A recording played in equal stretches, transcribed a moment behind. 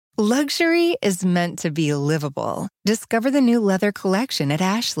Luxury is meant to be livable. Discover the new leather collection at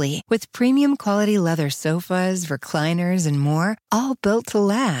Ashley with premium quality leather sofas, recliners, and more, all built to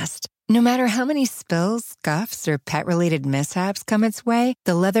last. No matter how many spills, scuffs, or pet-related mishaps come its way,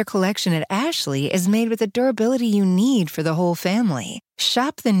 the leather collection at Ashley is made with the durability you need for the whole family.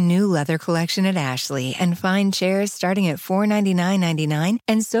 Shop the new leather collection at Ashley and find chairs starting at $499.99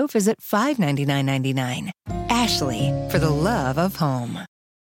 and sofas at $599.99. Ashley, for the love of home.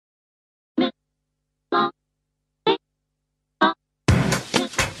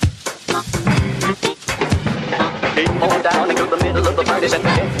 Came on down into the middle of the party and in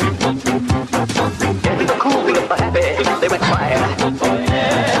the cool of the happy, they went quiet.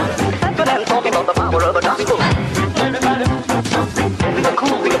 That's what I'm talking about, the power of the gospel. In the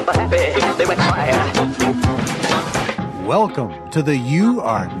cool of the happy, they went quiet. Welcome to the You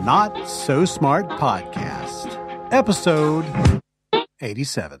Are Not So Smart podcast, episode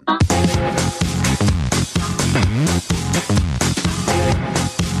 87.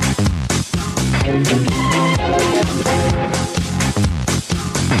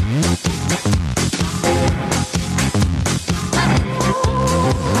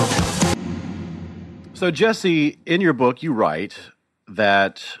 So, Jesse, in your book, you write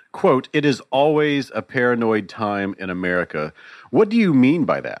that, quote, "It is always a paranoid time in America." What do you mean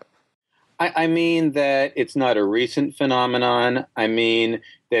by that? I mean that it's not a recent phenomenon. I mean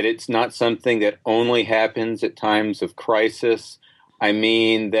that it's not something that only happens at times of crisis. I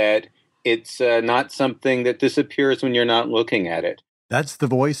mean that it's not something that disappears when you're not looking at it. That's the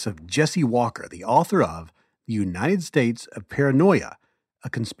voice of Jesse Walker, the author of The United States of Paranoia, a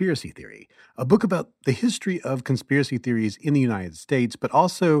Conspiracy Theory, a book about the history of conspiracy theories in the United States, but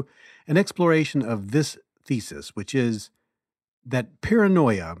also an exploration of this thesis, which is that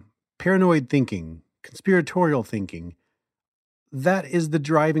paranoia, paranoid thinking, conspiratorial thinking, that is the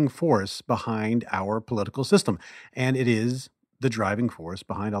driving force behind our political system. And it is the driving force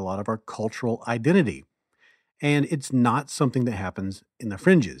behind a lot of our cultural identity. And it's not something that happens in the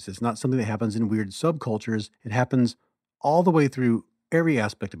fringes. It's not something that happens in weird subcultures. It happens all the way through every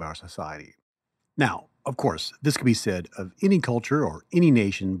aspect of our society. Now, of course, this could be said of any culture or any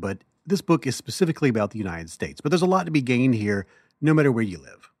nation, but this book is specifically about the United States. But there's a lot to be gained here, no matter where you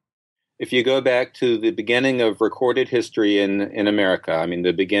live. If you go back to the beginning of recorded history in America, I mean,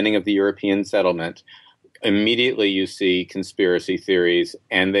 the beginning of the European settlement, immediately you see conspiracy theories,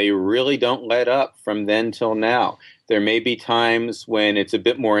 and they really don't let up from then till now. There may be times when it's a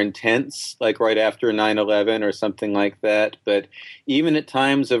bit more intense, like right after 9/11 or something like that, but even at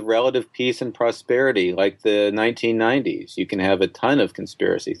times of relative peace and prosperity, like the 1990s, you can have a ton of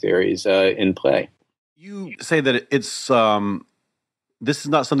conspiracy theories in play. You say that it's this is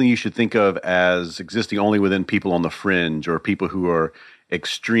not something you should think of as existing only within people on the fringe or people who are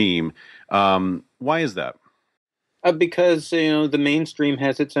extreme. Why is that? Because, the mainstream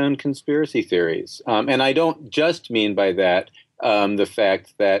has its own conspiracy theories. And I don't just mean by that the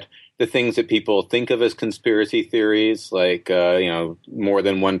fact that the things that people think of as conspiracy theories, like, more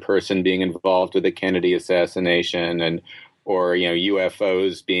than one person being involved with the Kennedy assassination or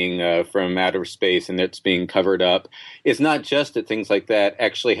UFOs being from outer space and it's being covered up. It's not just that things like that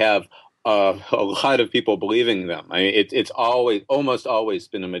actually have a lot of people believing them. I mean, it's almost always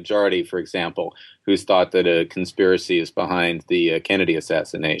been a majority, for example, who's thought that a conspiracy is behind the Kennedy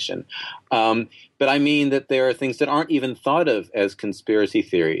assassination. But I mean that there are things that aren't even thought of as conspiracy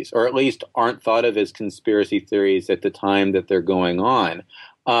theories, or at least aren't thought of as conspiracy theories at the time that they're going on.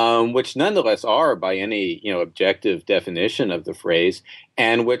 Which nonetheless are by any, objective definition of the phrase,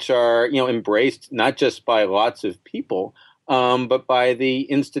 and which are, embraced not just by lots of people, but by the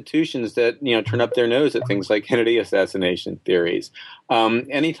institutions that, turn up their nose at things like Kennedy assassination theories.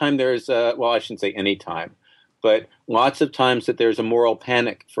 Anytime there's, I shouldn't say anytime, but lots of times that there's a moral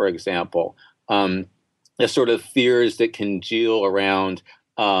panic, for example, the sort of fears that congeal around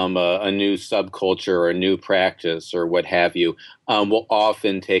a new subculture or a new practice or what have you, will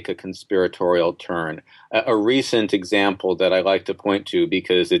often take a conspiratorial turn. A recent example that I like to point to,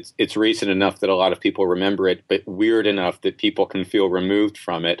 because it's recent enough that a lot of people remember it, but weird enough that people can feel removed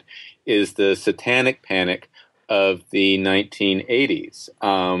from it, is the satanic panic of the 1980s,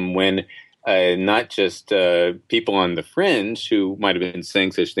 when not just people on the fringe who might have been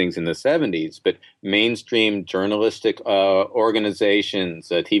saying such things in the 70s, but mainstream journalistic organizations,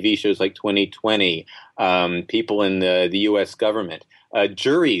 TV shows like 2020, people in the U.S. government,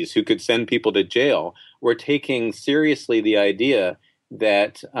 juries who could send people to jail, were taking seriously the idea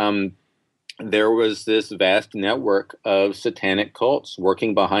that there was this vast network of satanic cults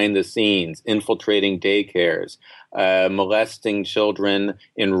working behind the scenes, infiltrating daycares, molesting children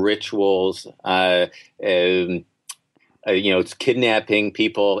in rituals, it's kidnapping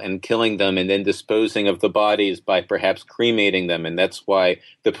people and killing them and then disposing of the bodies by perhaps cremating them. And that's why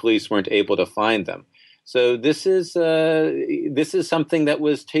the police weren't able to find them. So this is something that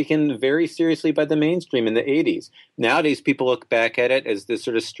was taken very seriously by the mainstream in the 80s. Nowadays, people look back at it as this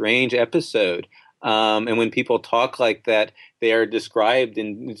sort of strange episode. And when people talk like that, they are described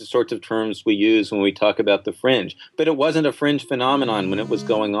in the sorts of terms we use when we talk about the fringe. But it wasn't a fringe phenomenon when it was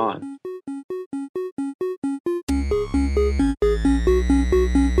going on.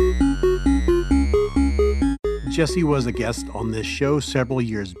 Jesse was a guest on this show several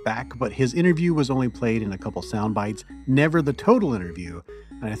years back, but his interview was only played in a couple sound bites, never the total interview.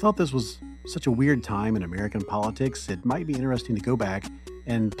 And I thought this was such a weird time in American politics, it might be interesting to go back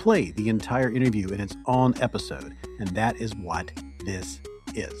and play the entire interview in its own episode. And that is what this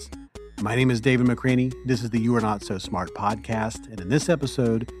is. My name is David McCraney. This is the You Are Not So Smart podcast. And in this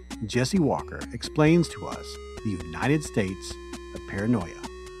episode, Jesse Walker explains to us the United States of Paranoia.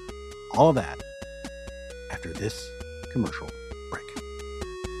 All of that after this commercial break.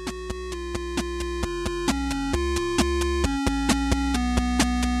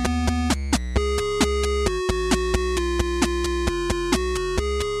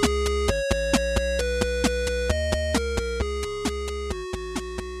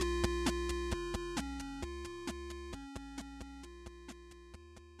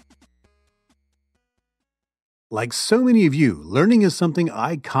 Like so many of you, learning is something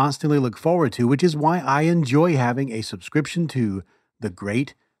I constantly look forward to, which is why I enjoy having a subscription to the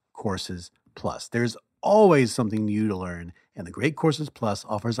Great Courses Plus. There's always something new to learn, and the Great Courses Plus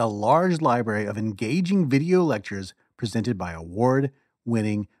offers a large library of engaging video lectures presented by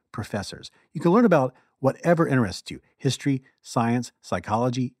award-winning professors. You can learn about whatever interests you: history, science,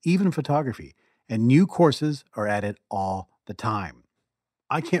 psychology, even photography, and new courses are added all the time.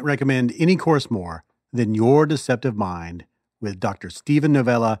 I can't recommend any course more than Your Deceptive Mind with Dr. Steven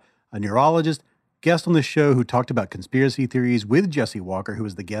Novella, a neurologist, guest on the show who talked about conspiracy theories with Jesse Walker, who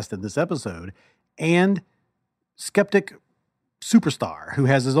was the guest in this episode, and skeptic superstar who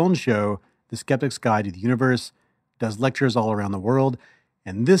has his own show, The Skeptic's Guide to the Universe, does lectures all around the world.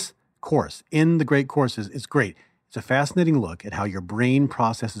 And this course, in the Great Courses, is great. It's a fascinating look at how your brain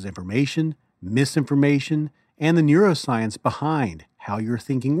processes information, misinformation, and the neuroscience behind how your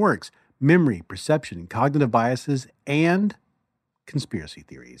thinking works. Memory, perception, cognitive biases, and conspiracy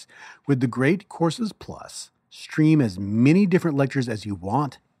theories. With the Great Courses Plus, stream as many different lectures as you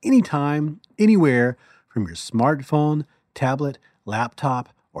want, anytime, anywhere, from your smartphone, tablet, laptop,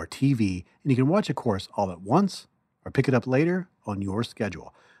 or TV, and you can watch a course all at once or pick it up later on your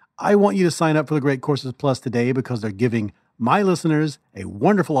schedule. I want you to sign up for the Great Courses Plus today because they're giving my listeners a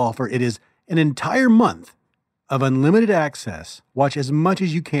wonderful offer. It is an entire month of unlimited access. Watch as much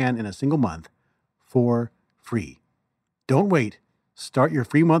as you can in a single month for free. Don't wait. Start your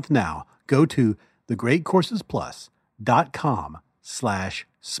free month now. Go to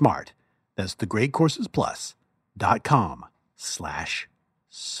thegreatcoursesplus.com/smart. That's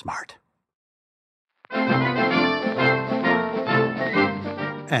thegreatcoursesplus.com/smart.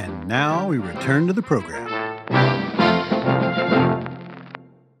 And now we return to the program.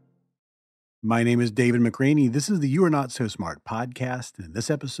 My name is David McCraney. This is the You Are Not So Smart podcast. And in this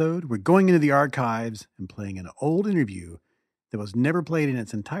episode, we're going into the archives and playing an old interview that was never played in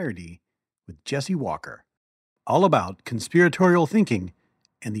its entirety with Jesse Walker, all about conspiratorial thinking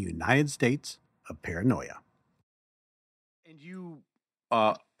and the United States of Paranoia. And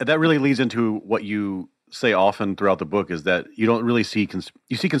that really leads into what you say often throughout the book, is that you don't really see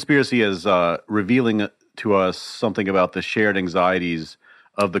you see conspiracy as revealing to us something about the shared anxieties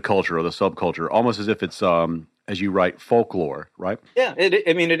of the culture or the subculture, almost as if it's, as you write, folklore, right? Yeah,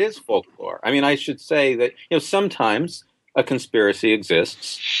 it is folklore. I mean, I should say that, sometimes a conspiracy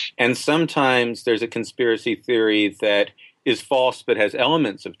exists, and sometimes there's a conspiracy theory that is false but has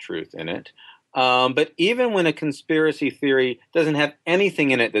elements of truth in it. But even when a conspiracy theory doesn't have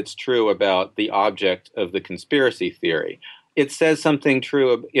anything in it that's true about the object of the conspiracy theory, it says something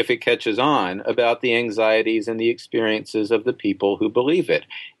true, if it catches on, about the anxieties and the experiences of the people who believe it.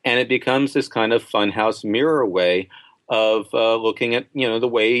 And it becomes this kind of funhouse mirror way of looking at, the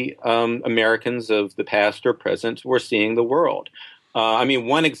way Americans of the past or present were seeing the world.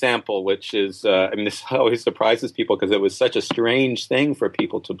 One example, which is, this always surprises people because it was such a strange thing for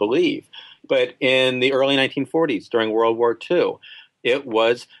people to believe. But in the early 1940s, during World War II, it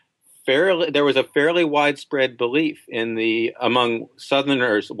was a fairly widespread belief among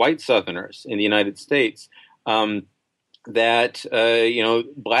Southerners, white Southerners in the United States, that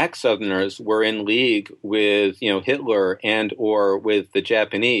Black Southerners were in league with Hitler and or with the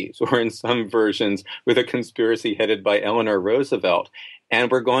Japanese, or in some versions with a conspiracy headed by Eleanor Roosevelt,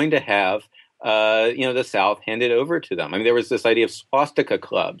 and we're going to have the South handed over to them. I mean, there was this idea of swastika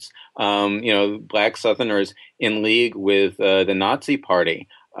clubs, Black Southerners in league with the Nazi Party,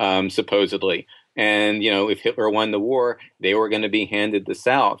 supposedly. And, if Hitler won the war, they were going to be handed the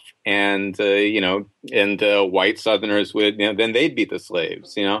South, and white Southerners would, then they'd be the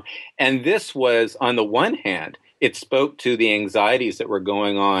slaves, And this was, on the one hand, it spoke to the anxieties that were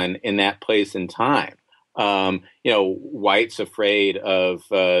going on in that place and time. Whites afraid of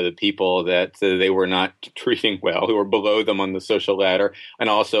the people that they were not treating well, who were below them on the social ladder, and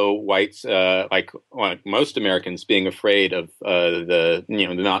also whites, like most Americans, being afraid of the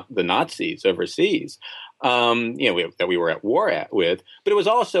Nazis overseas. That we were at war with, but it was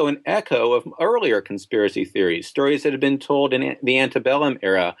also an echo of earlier conspiracy theories, stories that had been told in the antebellum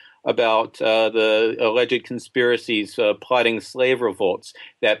era about the alleged conspiracies plotting slave revolts,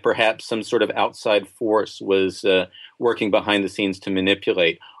 that perhaps some sort of outside force was working behind the scenes to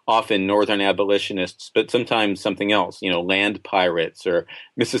manipulate, often Northern abolitionists, but sometimes something else, land pirates or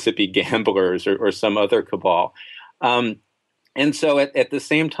Mississippi gamblers or some other cabal. And so at the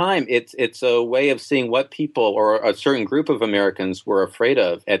same time, it's a way of seeing what people or a certain group of Americans were afraid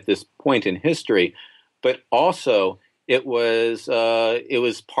of at this point in history, but also it was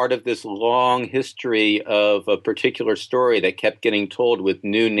part of this long history of a particular story that kept getting told with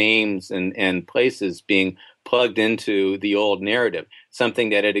new names and places being plugged into the old narrative, something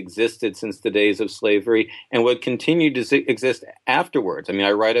that had existed since the days of slavery and would continue to exist afterwards. I mean,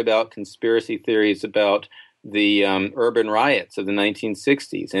 I write about conspiracy theories about the urban riots of the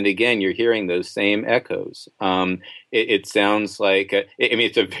 1960s. And again, you're hearing those same echoes. It sounds like,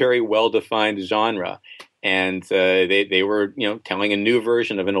 it's a very well-defined genre. And they were, telling a new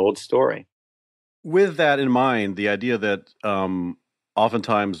version of an old story. With that in mind, the idea that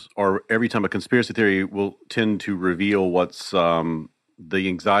oftentimes or every time a conspiracy theory will tend to reveal what's the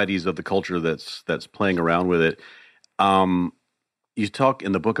anxieties of the culture that's playing around with it. You talk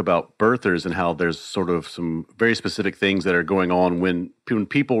in the book about birthers and how there's sort of some very specific things that are going on when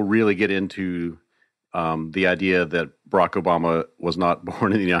people really get into the idea that Barack Obama was not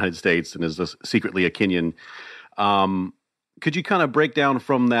born in the United States and is secretly a Kenyan. Could you kind of break down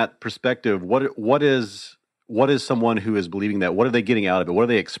from that perspective, what is someone who is believing that? What are they getting out of it? What are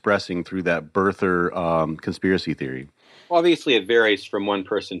they expressing through that birther conspiracy theory? Obviously, it varies from one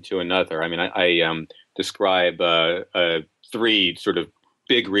person to another. I mean, I describe three sort of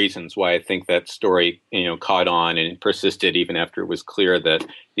big reasons why I think that story, caught on and persisted even after it was clear that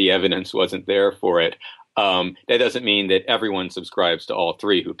the evidence wasn't there for it. That doesn't mean that everyone subscribes to all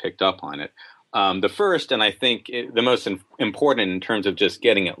three who picked up on it. The first, and I think the most important in terms of just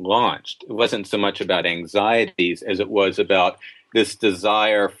getting it launched, it wasn't so much about anxieties as it was about this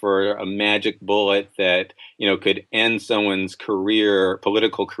desire for a magic bullet that, could end someone's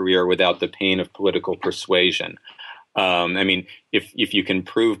political career without the pain of political persuasion. If you can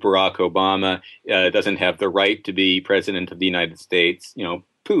prove Barack Obama doesn't have the right to be president of the United States,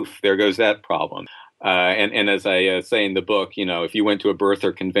 poof, there goes that problem. And as I say in the book, if you went to a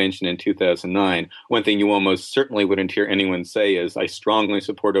birther convention in 2009, one thing you almost certainly wouldn't hear anyone say is, I strongly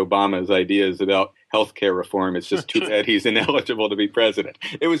support Obama's ideas about healthcare reform. It's just too bad he's ineligible to be president.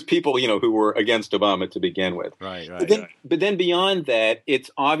 It was people, who were against Obama to begin with. Right. But then beyond that, it's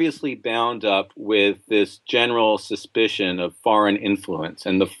obviously bound up with this general suspicion of foreign influence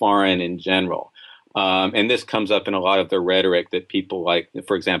and the foreign in general. And this comes up in a lot of the rhetoric that people like,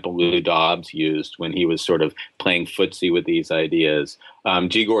 for example, Lou Dobbs used when he was sort of playing footsie with these ideas.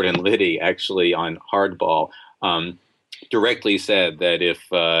 G. Gordon Liddy, actually on Hardball, directly said that if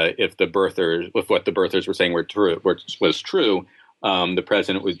what the birthers were saying was true, the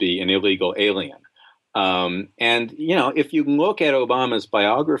president would be an illegal alien. And if you look at Obama's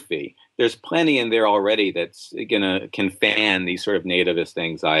biography, there's plenty in there already that's can fan these sort of nativist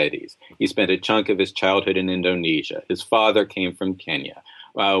anxieties. He spent a chunk of his childhood in Indonesia. His father came from Kenya.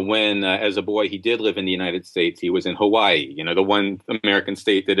 When, as a boy, he did live in the United States, he was in Hawaii, the one American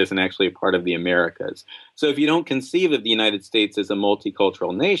state that isn't actually a part of the Americas. So if you don't conceive of the United States as a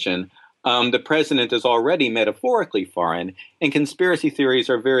multicultural nation, the president is already metaphorically foreign, and conspiracy theories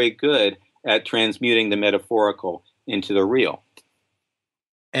are very good at transmuting the metaphorical into the real.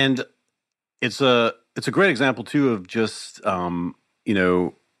 And it's a great example too of just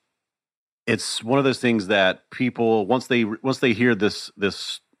it's one of those things that people once they hear this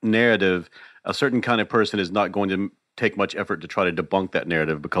narrative, a certain kind of person is not going to take much effort to try to debunk that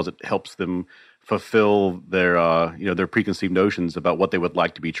narrative because it helps them fulfill their their preconceived notions about what they would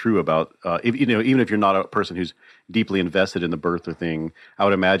like to be true about. Even if you're not a person who's deeply invested in the birther thing, I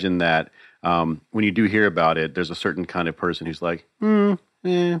would imagine that when you do hear about it, there's a certain kind of person who's like, I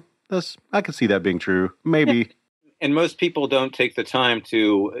could see that being true, maybe. And most people don't take the time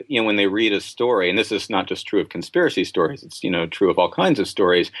to, when they read a story, and this is not just true of conspiracy stories, it's, true of all kinds of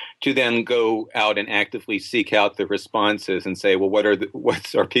stories, to then go out and actively seek out the responses and say, well, what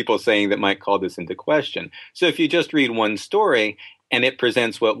are people saying that might call this into question? So if you just read one story and it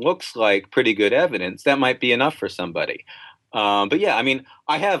presents what looks like pretty good evidence, that might be enough for somebody. But yeah, I mean,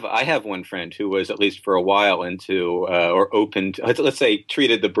 I have one friend who was, at least for a while, into or open to, let's say,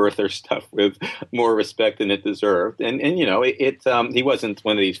 treated the birther stuff with more respect than it deserved. And he wasn't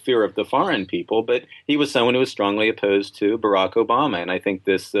one of these fear of the foreign people, but he was someone who was strongly opposed to Barack Obama. And I think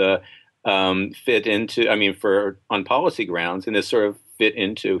this fit into, on policy grounds, and this sort of fit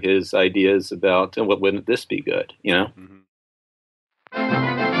into his ideas about, what wouldn't this be good, Mm-hmm.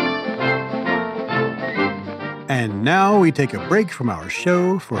 And now we take a break from our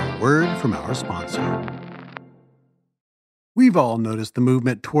show for a word from our sponsor. We've all noticed the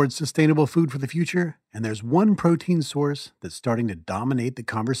movement towards sustainable food for the future, and there's one protein source that's starting to dominate the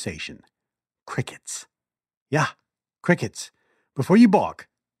conversation: crickets. Yeah, crickets. Before you balk,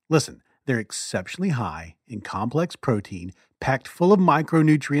 listen, they're exceptionally high in complex protein, packed full of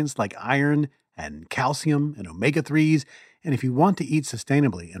micronutrients like iron and calcium and omega-3s, and if you want to eat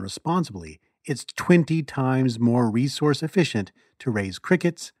sustainably and responsibly, it's 20 times more resource efficient to raise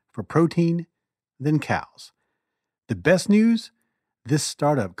crickets for protein than cows. The best news? This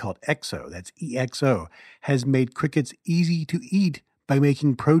startup called EXO, that's EXO, has made crickets easy to eat by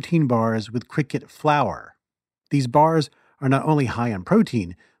making protein bars with cricket flour. These bars are not only high in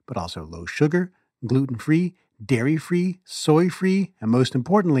protein, but also low sugar, gluten-free, dairy-free, soy-free, and most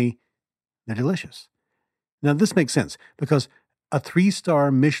importantly, they're delicious. Now, this makes sense because a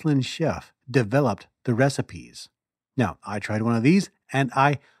 3-star Michelin chef developed the recipes. Now, I tried one of these and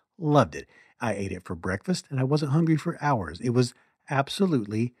I loved it. I ate it for breakfast and I wasn't hungry for hours. It was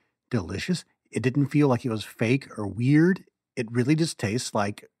absolutely delicious. It didn't feel like it was fake or weird. It really just tastes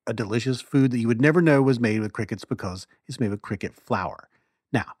like a delicious food that you would never know was made with crickets because it's made with cricket flour.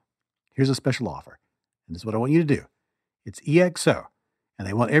 Now, here's a special offer, and this is what I want you to do. It's EXO, and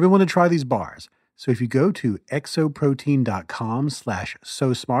they want everyone to try these bars. So if you go to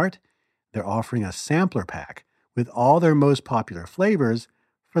exoprotein.com/so-smart, they're offering a sampler pack with all their most popular flavors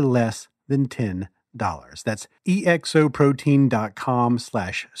for less than $10. That's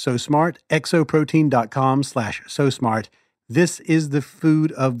exoprotein.com/so-smart, exoprotein.com/so-smart. This is the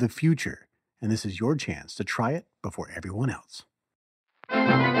food of the future, and this is your chance to try it before everyone else.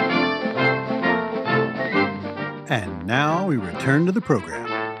 And now we return to the program.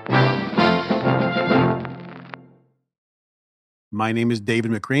 My name is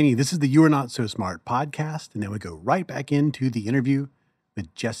David McRaney. This is the You Are Not So Smart podcast, and then we go right back into the interview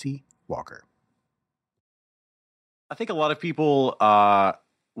with Jesse Walker. I think a lot of people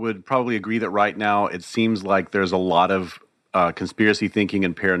would probably agree that right now it seems like there's a lot of conspiracy thinking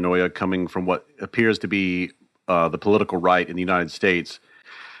and paranoia coming from what appears to be the political right in the United States.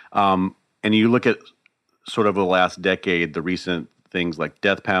 And you look at sort of the last decade, the recent things like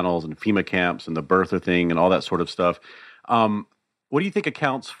death panels and FEMA camps and the birther thing and all that sort of stuff. What do you think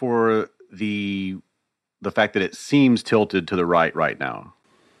accounts for the fact that it seems tilted to the right now?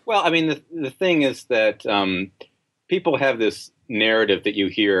 Well, I mean, the thing is that people have this narrative that you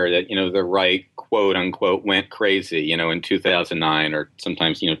hear that, the right, quote unquote, went crazy, in 2009 or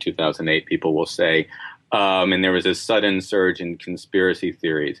sometimes, 2008, people will say, and there was a sudden surge in conspiracy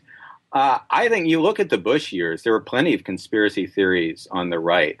theories. I think you look at the Bush years, there were plenty of conspiracy theories on the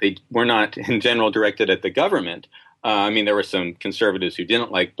right. They were not in general directed at the government. There were some conservatives who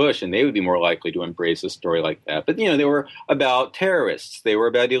didn't like Bush, and they would be more likely to embrace a story like that. But, they were about terrorists. They were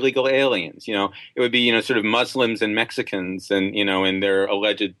about illegal aliens. It would be, sort of Muslims and Mexicans and, and their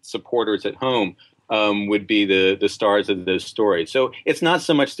alleged supporters at home would be the stars of those stories. So it's not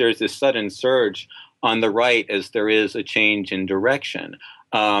so much there's this sudden surge on the right as there is a change in direction.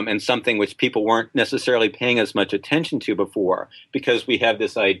 And something which people weren't necessarily paying as much attention to before, because we have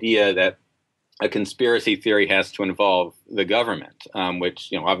this idea that a conspiracy theory has to involve the government,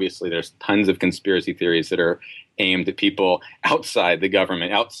 which, obviously there's tons of conspiracy theories that are aimed at people outside the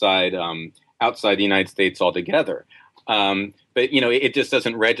government, outside the United States altogether. But, it just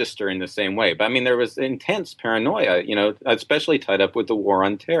doesn't register in the same way. But, there was intense paranoia, especially tied up with the war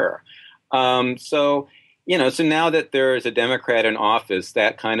on terror. So, So now that there is a Democrat in office,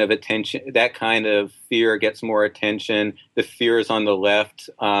 that kind of fear gets more attention. The fears on the left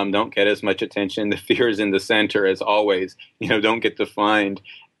don't get as much attention. The fears in the center, as always, don't get defined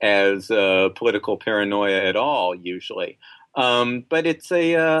as political paranoia at all, usually. But it's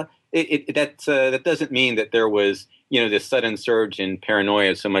that doesn't mean that there was this sudden surge in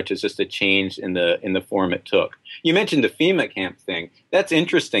paranoia so much as just a change in the form it took. You mentioned the FEMA camp thing. That's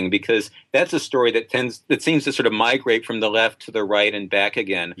interesting because that's a story that seems to sort of migrate from the left to the right and back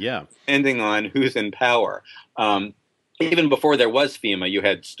again, depending on who's in power. Even before there was FEMA, you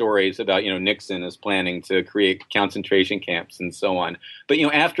had stories about, Nixon is planning to create concentration camps and so on. But,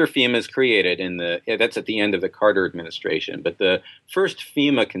 after FEMA is created that's at the end of the Carter administration. But the first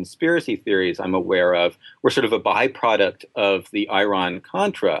FEMA conspiracy theories I'm aware of were sort of a byproduct of the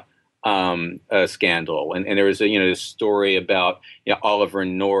Iran-Contra scandal. And there was this story about Oliver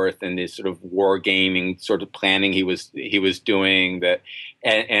North and this sort of wargaming sort of planning he was doing that.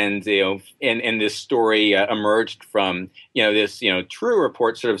 And this story emerged from this true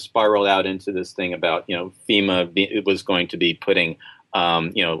report sort of spiraled out into this thing about FEMA was going to be putting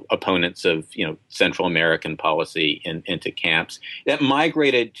opponents of Central American policy into camps that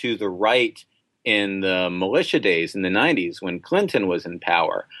migrated to the right in the militia days in the 90s when Clinton was in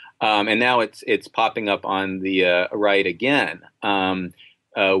power, and now it's popping up on the right again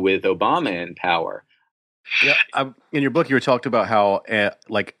with Obama in power. Yeah, in your book, you were talked about how,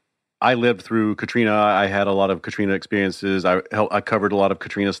 I lived through Katrina. I had a lot of Katrina experiences. I covered a lot of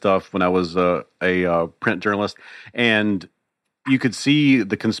Katrina stuff when I was a print journalist, and you could see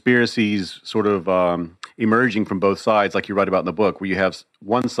the conspiracies sort of emerging from both sides, like you write about in the book, where you have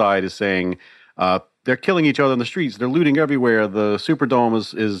one side is saying they're killing each other in the streets, they're looting everywhere, the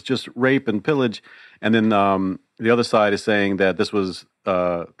Superdome is just rape and pillage, and then the other side is saying that this was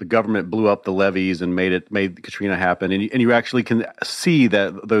the government blew up the levees and made Katrina happen, and you actually can see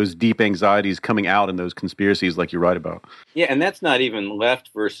that those deep anxieties coming out in those conspiracies, like you write about. Yeah, and that's not even left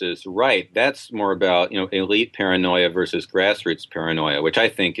versus right. That's more about elite paranoia versus grassroots paranoia, which I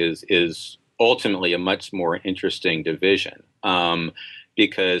think is ultimately a much more interesting division.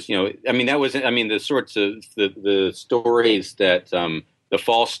 Because the sorts of the stories that the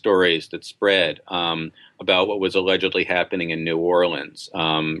false stories that spread about what was allegedly happening in New Orleans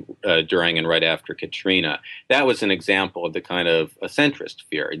during and right after Katrina. That was an example of the kind of a centrist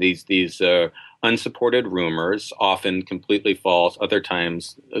fear. These unsupported rumors, often completely false, other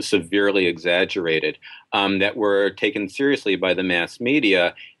times severely exaggerated, that were taken seriously by the mass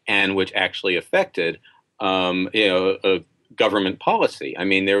media and which actually affected government policy. I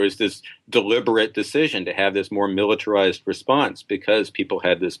mean, there was this deliberate decision to have this more militarized response because people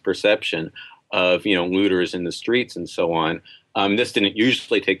had this perception of, looters in the streets and so on. This didn't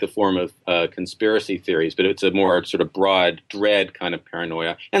usually take the form of conspiracy theories, but it's a more sort of broad dread kind of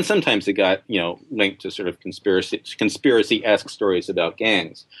paranoia. And sometimes it got, linked to sort of conspiracy-esque stories about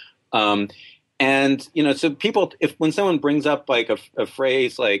gangs. So people, when someone brings up like a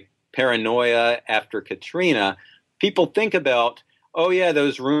phrase like paranoia after Katrina, people think about, oh yeah,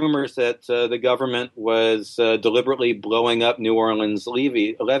 those rumors that the government was deliberately blowing up New Orleans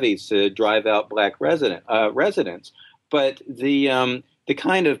levees to drive out black residents. But the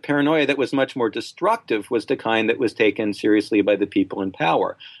kind of paranoia that was much more destructive was the kind that was taken seriously by the people in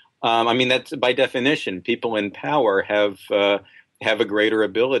power. That's by definition, people in power have a greater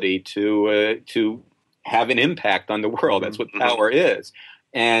ability to have an impact on the world. That's what power is.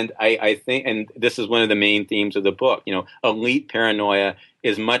 And I think, and this is one of the main themes of the book, elite paranoia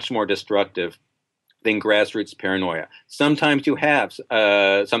is much more destructive than grassroots paranoia. Sometimes you have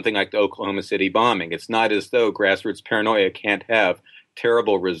something like the Oklahoma City bombing. It's not as though grassroots paranoia can't have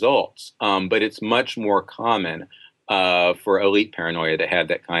terrible results, but it's much more common for elite paranoia to have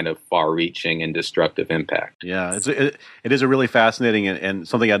that kind of far-reaching and destructive impact. Yeah, it is a really fascinating and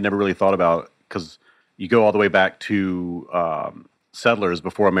something I'd never really thought about, because you go all the way back to settlers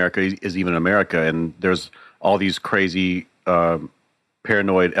before America is even America, and there's all these crazy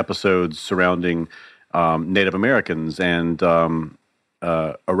paranoid episodes surrounding Native Americans and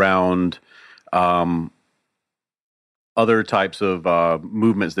around other types of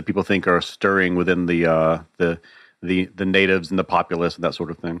movements that people think are stirring within the natives and the populace and that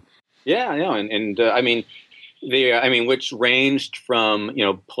sort of thing. Yeah, which ranged from,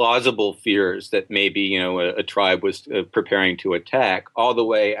 plausible fears that maybe, a tribe was preparing to attack, all the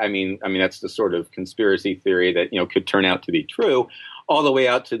way, that's the sort of conspiracy theory that, could turn out to be true, all the way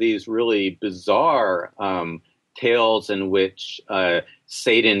out to these really bizarre tales in which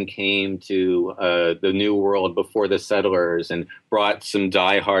Satan came to the New World before the settlers and brought some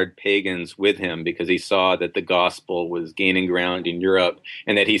diehard pagans with him because he saw that the gospel was gaining ground in Europe,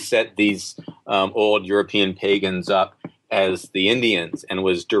 and that he set these old European pagans up as the Indians and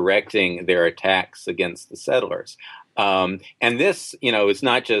was directing their attacks against the settlers. And this, is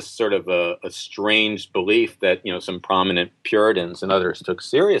not just sort of a strange belief that, some prominent Puritans and others took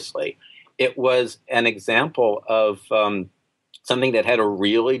seriously. It was an example of something that had a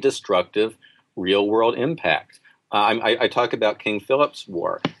really destructive real-world impact. I talk about King Philip's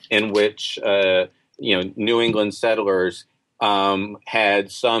War, in which New England settlers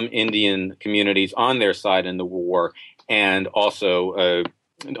had some Indian communities on their side in the war, and also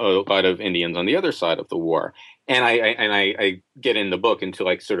a lot of Indians on the other side of the war. And I get in the book into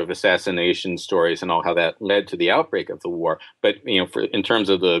like sort of assassination stories and all how that led to the outbreak of the war. But in terms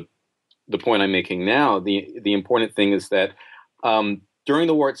of the point I'm making now, the important thing is that during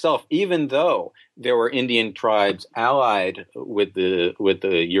the war itself, even though there were Indian tribes allied with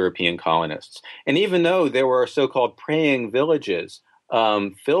the European colonists, and even though there were so-called praying villages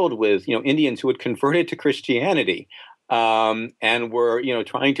filled with Indians who had converted to Christianity and were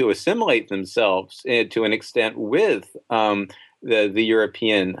trying to assimilate themselves to an extent with the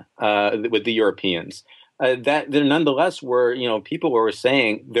Europeans. That there nonetheless were, people who were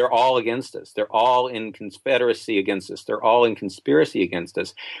saying they're all against us. They're all in confederacy against us. They're all in conspiracy against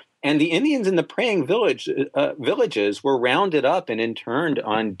us. And the Indians in the praying villages were rounded up and interned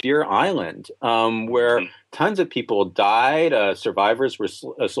on Deer Island, where tons of people died. Survivors were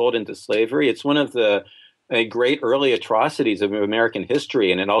sold into slavery. It's one of the great early atrocities of American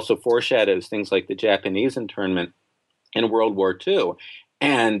history, and it also foreshadows things like the Japanese internment in World War II.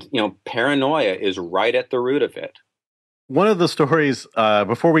 And, paranoia is right at the root of it. One of the stories,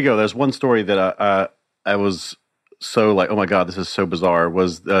 before we go, there's one story that I was so like, oh my God, this is so bizarre,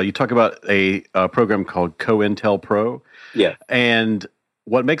 was you talk about a program called COINTELPRO. Yeah. And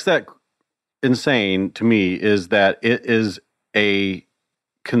what makes that insane to me is that it is a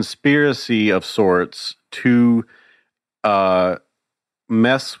conspiracy of sorts to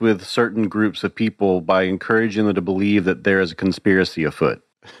mess with certain groups of people by encouraging them to believe that there is a conspiracy afoot.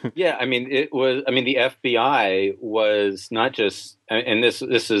 Yeah, the FBI was not just, and this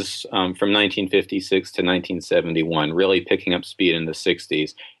is from 1956 to 1971, really picking up speed in the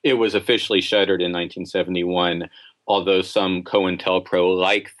 60s. It was officially shuttered in 1971, although some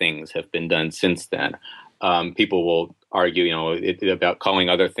COINTELPRO-like things have been done since then. People will argue, about calling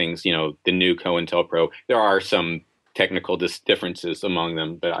other things, the new COINTELPRO. There are some technical differences among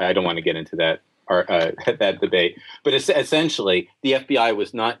them, but I don't want to get into that that debate. But essentially, the FBI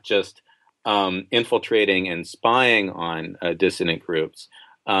was not just infiltrating and spying on dissident groups.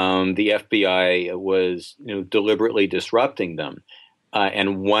 The FBI was deliberately disrupting them.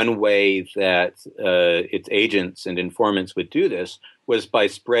 And one way that its agents and informants would do this was by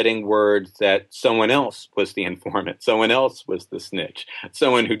spreading word that someone else was the informant, someone else was the snitch,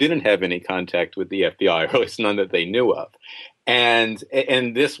 someone who didn't have any contact with the FBI, or at least none that they knew of. And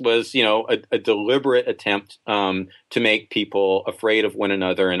this was, a deliberate attempt to make people afraid of one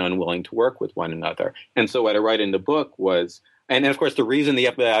another and unwilling to work with one another. And so what I write in the book was, and of course, the reason the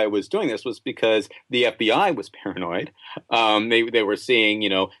FBI was doing this was because the FBI was paranoid. They were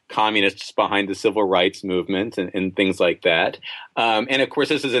seeing, communists behind the civil rights movement and things like that. And of course,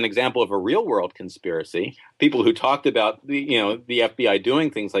 this is an example of a real world conspiracy. People who talked about the FBI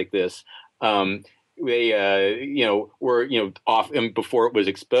doing things like this, they were off before it was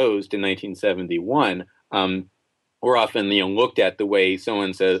exposed in 1971. Or often, looked at the way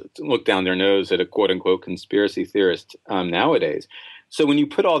someone says, look down their nose at a quote-unquote conspiracy theorist nowadays. So when you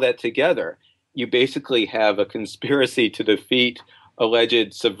put all that together, you basically have a conspiracy to defeat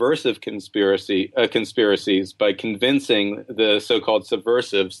alleged subversive conspiracies by convincing the so-called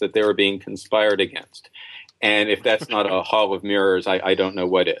subversives that they were being conspired against. And if that's not a hall of mirrors, I don't know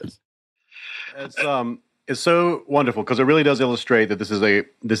what is. It's so wonderful because it really does illustrate that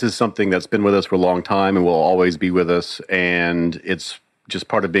this is something that's been with us for a long time and will always be with us, and it's just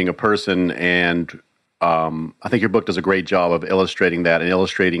part of being a person. And I think your book does a great job of illustrating that and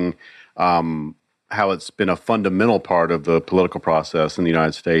illustrating how it's been a fundamental part of the political process in the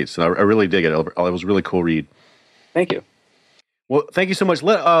United States. And I really dig it. It was a really cool read. Thank you. Well, thank you so much.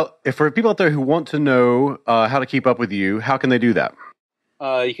 For people out there who want to know how to keep up with you, how can they do that?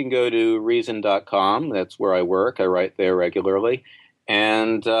 You can go to Reason.com. That's where I work. I write there regularly.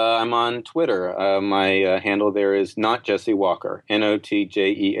 And I'm on Twitter. My handle there is Not Jesse Walker,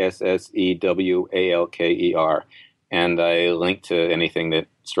 NOTJESSEWALKER. And I link to anything that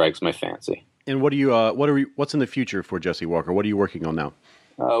strikes my fancy. And what's in the future for Jesse Walker? What are you working on now?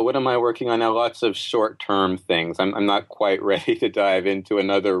 What am I working on now? Lots of short-term things. I'm not quite ready to dive into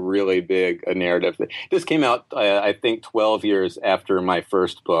another really big narrative. This came out, I think, 12 years after my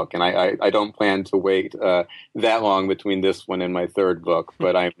first book, and I don't plan to wait that long between this one and my third book.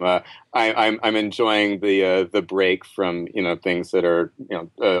 But I'm enjoying the break from things that are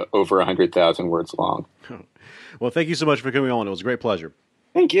over 100,000 words long. Well, thank you so much for coming on. It was a great pleasure.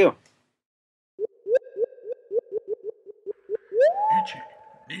 Thank you.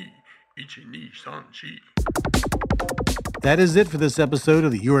 That is it for this episode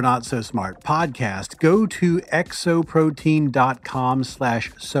of the You Are Not So Smart podcast. Go to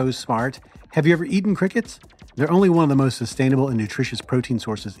exoprotein.com/so smart. Have you ever eaten crickets? They're only one of the most sustainable and nutritious protein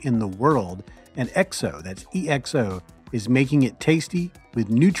sources in the world. And EXO, that's EXO, is making it tasty with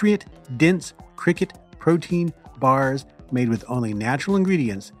nutrient-dense cricket protein bars made with only natural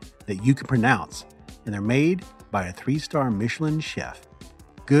ingredients that you can pronounce. And they're made by a 3-star Michelin chef.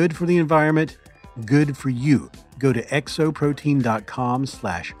 Good for the environment, good for you. Go to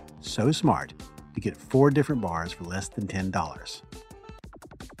exoprotein.com/so smart to get 4 different bars for less than $10.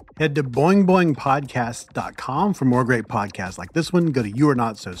 Head to boingboingpodcast.com for more great podcasts like this one. Go to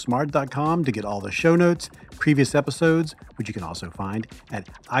youarenotsosmart.com to get all the show notes, previous episodes, which you can also find at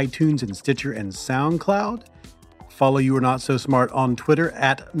iTunes and Stitcher and SoundCloud. Follow You Are Not So Smart on Twitter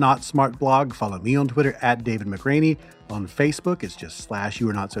at NotSmartBlog. Follow me on Twitter at David McRaney. On Facebook, it's just /You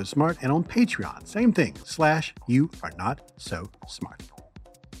Are Not So Smart. And on Patreon, same thing, /You Are Not So Smart.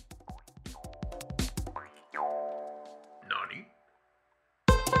 Naughty.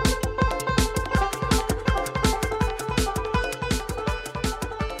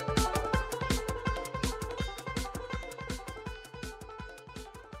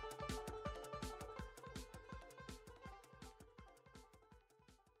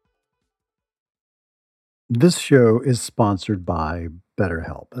 This show is sponsored by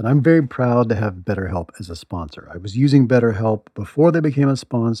BetterHelp, and I'm very proud to have BetterHelp as a sponsor. I was using BetterHelp before they became a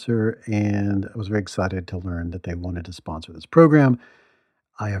sponsor, and I was very excited to learn that they wanted to sponsor this program.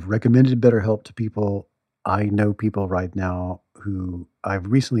 I have recommended BetterHelp to people. I know people right now who I've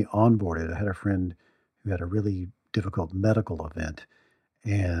recently onboarded. I had a friend who had a really difficult medical event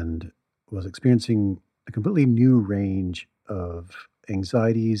and was experiencing a completely new range of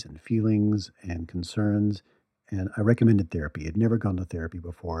anxieties and feelings and concerns. And I recommended therapy. I'd never gone to therapy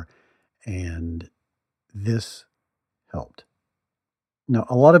before. And this helped. Now,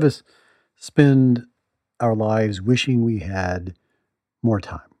 a lot of us spend our lives wishing we had more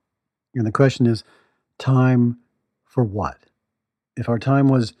time. And the question is, time for what? If our time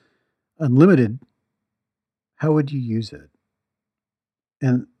was unlimited, how would you use it?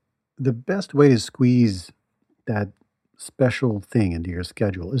 And the best way to squeeze that special thing into your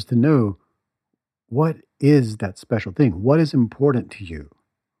schedule is to know what is that special thing? What is important to you?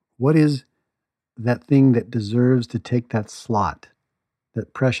 What is that thing that deserves to take that slot,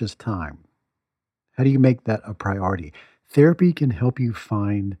 that precious time? How do you make that a priority? Therapy can help you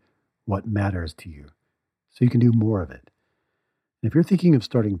find what matters to you so you can do more of it. And if you're thinking of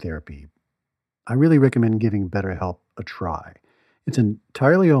starting therapy, I really recommend giving BetterHelp a try. It's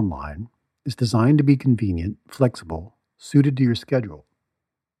entirely online. It's designed to be convenient, flexible, suited to your schedule.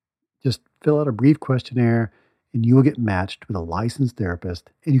 Just fill out a brief questionnaire and you will get matched with a licensed therapist,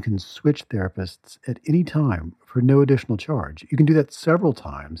 and you can switch therapists at any time for no additional charge. You can do that several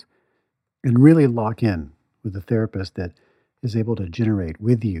times and really lock in with a therapist that is able to generate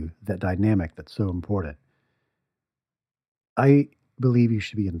with you that dynamic that's so important. I believe you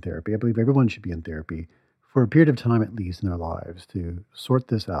should be in therapy. I believe everyone should be in therapy for a period of time at least in their lives to sort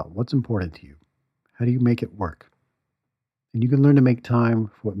this out. What's important to you? How do you make it work? And you can learn to make time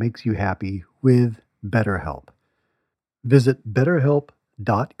for what makes you happy with BetterHelp. Visit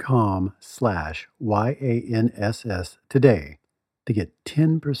betterhelp.com/YANSS today to get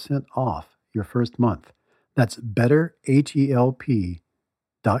 10% off your first month. That's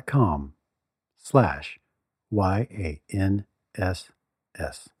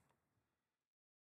betterhelp.com/YANSS.